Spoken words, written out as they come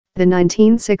The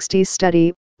 1960s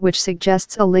study, which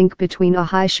suggests a link between a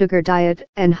high sugar diet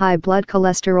and high blood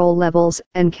cholesterol levels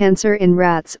and cancer in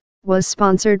rats, was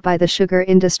sponsored by the sugar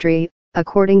industry,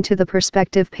 according to the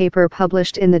Perspective paper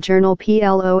published in the journal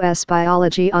PLOS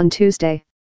Biology on Tuesday.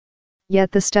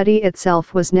 Yet the study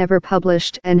itself was never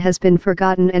published and has been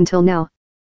forgotten until now.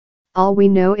 "All we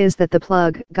know is that the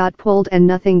plug got pulled and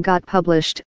nothing got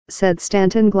published," said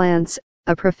Stanton Glantz,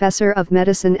 a professor of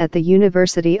medicine at the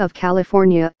University of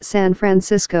California, San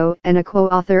Francisco and a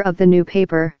co-author of the new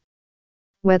paper.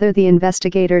 Whether the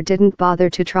investigator didn't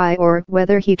bother to try or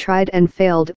whether he tried and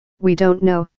failed, we don't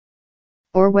know.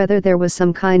 Or whether there was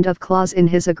some kind of clause in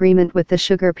his agreement with the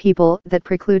sugar people that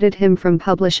precluded him from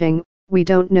publishing, we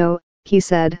don't know, he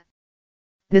said.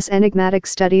 This enigmatic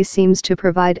study seems to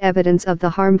provide evidence of the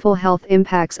harmful health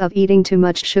impacts of eating too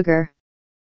much sugar.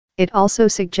 It also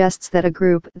suggests that a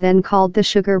group then called the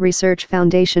Sugar Research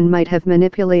Foundation might have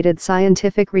manipulated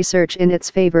scientific research in its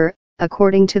favor,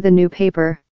 according to the new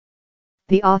paper.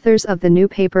 The authors of the new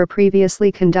paper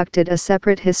previously conducted a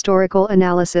separate historical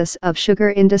analysis of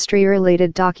sugar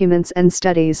industry-related documents and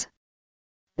studies.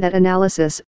 That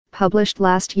analysis, published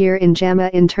last year in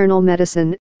JAMA Internal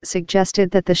Medicine,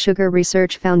 suggested that the Sugar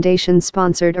Research Foundation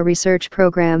sponsored a research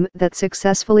program that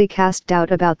successfully cast doubt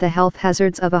about the health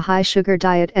hazards of a high sugar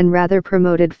diet and rather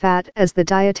promoted fat as the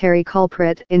dietary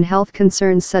culprit in health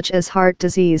concerns such as heart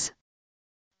disease.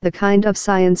 The kind of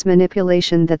science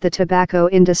manipulation that the tobacco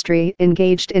industry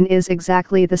engaged in is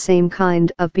exactly the same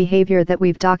kind of behavior that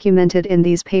we've documented in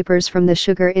these papers from the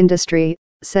sugar industry,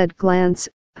 said Glantz,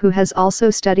 who has also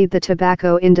studied the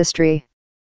tobacco industry.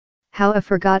 How a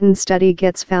forgotten study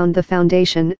gets found. The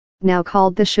foundation, now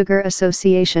called the Sugar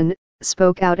Association,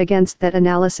 spoke out against that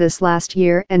analysis last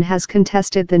year and has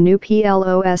contested the new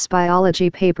PLOS Biology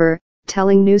paper,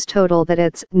 telling News Total that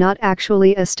it's not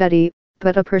actually a study,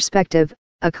 but a perspective,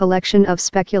 a collection of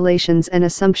speculations and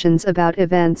assumptions about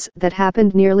events that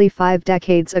happened nearly 5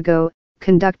 decades ago,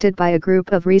 conducted by a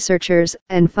group of researchers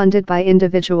and funded by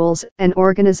individuals and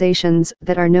organizations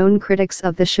that are known critics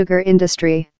of the sugar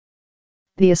industry.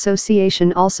 The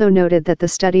association also noted that the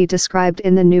study described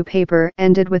in the new paper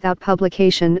ended without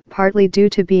publication, partly due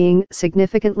to being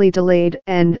significantly delayed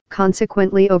and,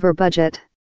 consequently, over budget.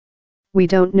 "We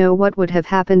don't know what would have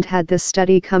happened had this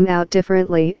study come out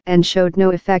differently and showed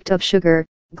no effect of sugar,"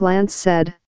 Glantz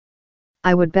said.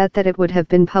 "I would bet that it would have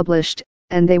been published,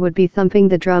 and they would be thumping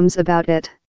the drums about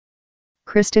it."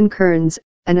 Kristen Kearns,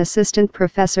 an assistant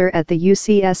professor at the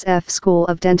UCSF School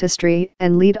of Dentistry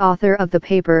and lead author of the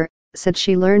paper, said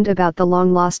she learned about the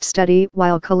long-lost study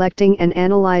while collecting and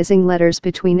analyzing letters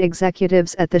between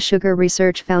executives at the Sugar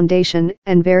Research Foundation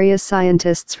and various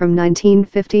scientists from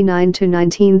 1959 to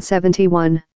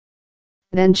 1971.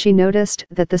 Then she noticed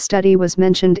that the study was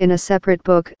mentioned in a separate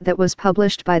book that was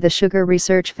published by the Sugar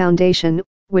Research Foundation,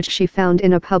 which she found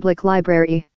in a public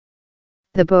library.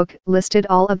 The book listed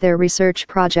all of their research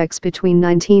projects between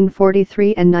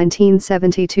 1943 and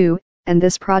 1972, and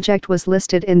this project was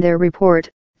listed in their report,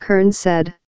 Kearns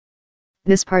said.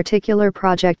 "This particular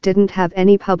project didn't have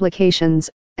any publications,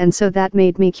 and so that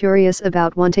made me curious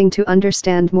about wanting to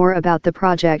understand more about the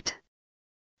project."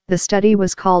 The study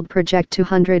was called Project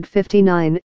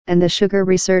 259, and the Sugar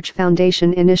Research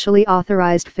Foundation initially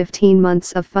authorized 15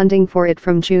 months of funding for it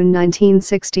from June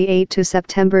 1968 to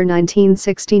September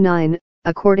 1969,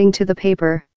 according to the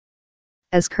paper.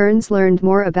 As Kearns learned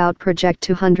more about Project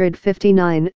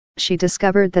 259, she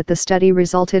discovered that the study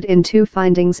resulted in 2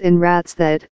 findings in rats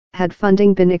that, had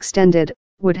funding been extended,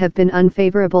 would have been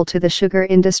unfavorable to the sugar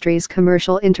industry's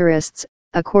commercial interests,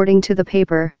 according to the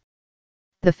paper.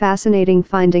 The fascinating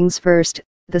findings first,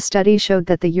 the study showed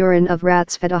that the urine of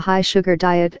rats fed a high sugar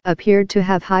diet appeared to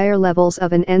have higher levels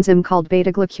of an enzyme called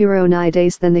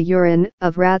beta-glucuronidase than the urine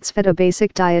of rats fed a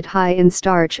basic diet high in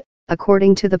starch,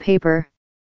 according to the paper.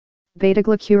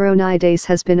 Beta-glucuronidase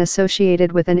has been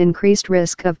associated with an increased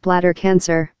risk of bladder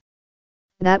cancer.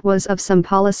 That was of some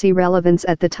policy relevance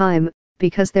at the time,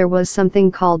 because there was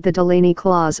something called the Delaney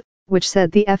Clause, which said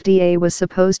the FDA was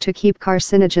supposed to keep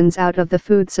carcinogens out of the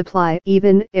food supply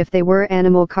even if they were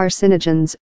animal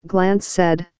carcinogens, Glantz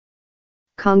said.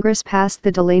 Congress passed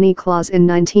the Delaney Clause in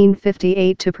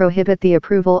 1958 to prohibit the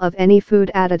approval of any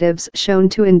food additives shown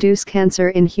to induce cancer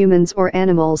in humans or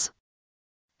animals.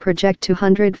 Project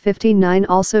 259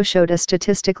 also showed a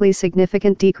statistically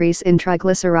significant decrease in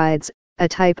triglycerides, a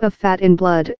type of fat in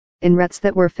blood, in rats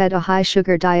that were fed a high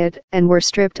sugar diet and were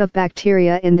stripped of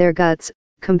bacteria in their guts,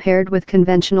 compared with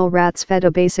conventional rats fed a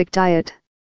basic diet.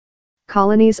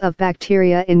 Colonies of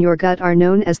bacteria in your gut are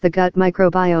known as the gut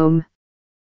microbiome.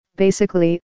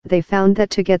 Basically, they found that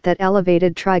to get that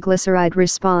elevated triglyceride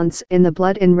response in the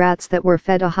blood in rats that were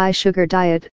fed a high sugar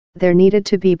diet, there needed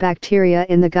to be bacteria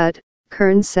in the gut,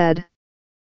 Kearns said.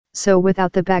 So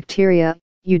without the bacteria,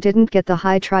 you didn't get the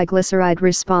high triglyceride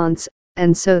response,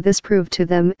 and so this proved to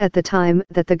them at the time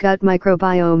that the gut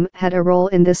microbiome had a role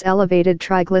in this elevated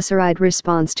triglyceride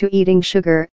response to eating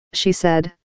sugar, she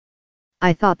said.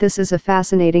 I thought this is a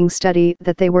fascinating study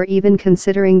that they were even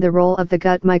considering the role of the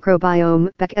gut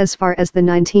microbiome back as far as the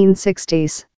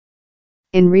 1960s.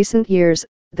 In recent years,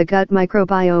 the gut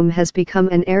microbiome has become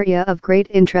an area of great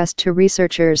interest to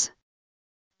researchers.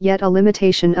 Yet a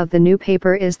limitation of the new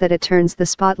paper is that it turns the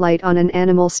spotlight on an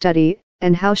animal study,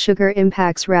 and how sugar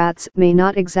impacts rats may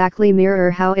not exactly mirror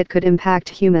how it could impact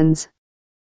humans.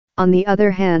 On the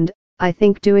other hand, I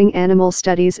think doing animal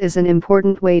studies is an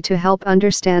important way to help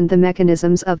understand the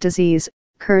mechanisms of disease,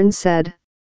 Kearns said.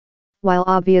 While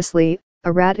obviously,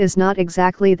 a rat is not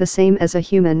exactly the same as a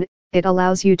human, it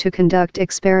allows you to conduct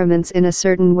experiments in a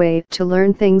certain way to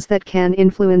learn things that can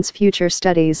influence future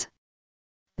studies.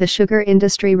 The sugar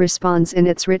industry responds in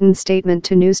its written statement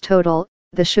to News Total.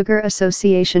 The Sugar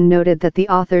Association noted that the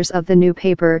authors of the new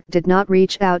paper did not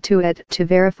reach out to it to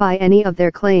verify any of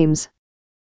their claims.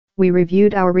 We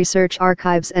reviewed our research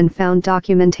archives and found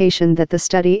documentation that the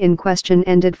study in question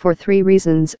ended for 3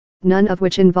 reasons, none of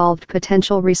which involved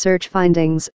potential research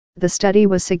findings. The study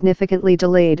was significantly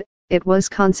delayed, it was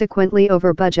consequently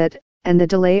over budget, and the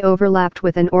delay overlapped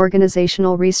with an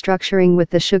organizational restructuring, with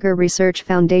the Sugar Research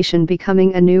Foundation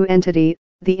becoming a new entity,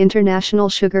 the International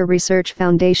Sugar Research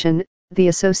Foundation, the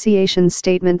association's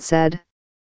statement said.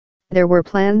 There were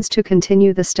plans to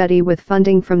continue the study with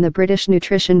funding from the British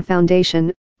Nutrition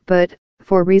Foundation, but,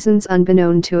 for reasons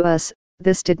unbeknown to us,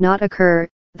 this did not occur,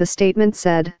 the statement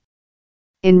said.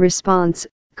 In response,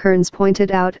 Kearns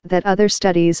pointed out that other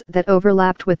studies that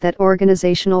overlapped with that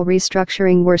organizational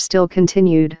restructuring were still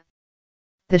continued.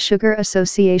 The Sugar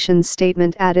Association's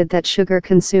statement added that sugar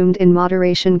consumed in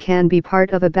moderation can be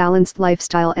part of a balanced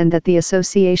lifestyle, and that the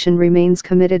association remains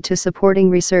committed to supporting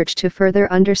research to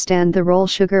further understand the role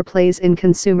sugar plays in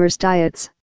consumers' diets.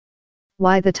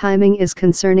 Why the timing is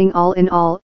concerning. All in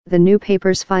all, the new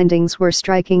paper's findings were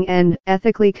striking and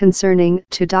ethically concerning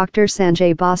to Dr.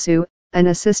 Sanjay Basu, an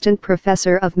assistant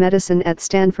professor of medicine at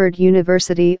Stanford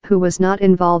University who was not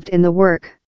involved in the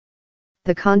work.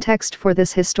 The context for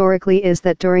this historically is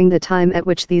that during the time at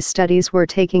which these studies were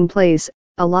taking place,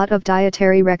 a lot of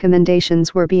dietary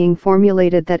recommendations were being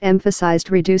formulated that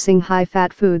emphasized reducing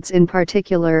high-fat foods in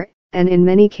particular, and in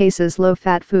many cases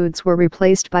low-fat foods were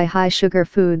replaced by high-sugar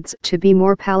foods to be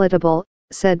more palatable,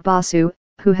 said Basu,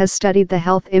 who has studied the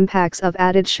health impacts of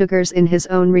added sugars in his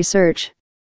own research.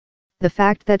 The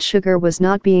fact that sugar was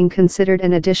not being considered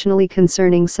an additionally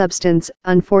concerning substance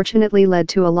unfortunately led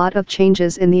to a lot of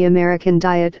changes in the American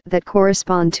diet that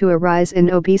correspond to a rise in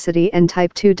obesity and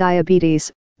type 2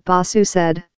 diabetes, Basu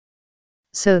said.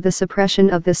 So the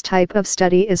suppression of this type of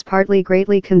study is partly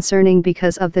greatly concerning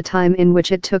because of the time in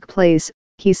which it took place,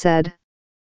 he said.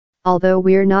 Although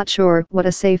we're not sure what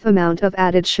a safe amount of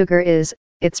added sugar is,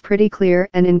 it's pretty clear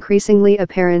and increasingly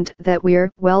apparent that we're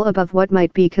well above what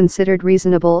might be considered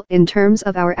reasonable in terms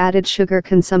of our added sugar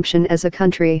consumption as a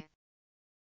country.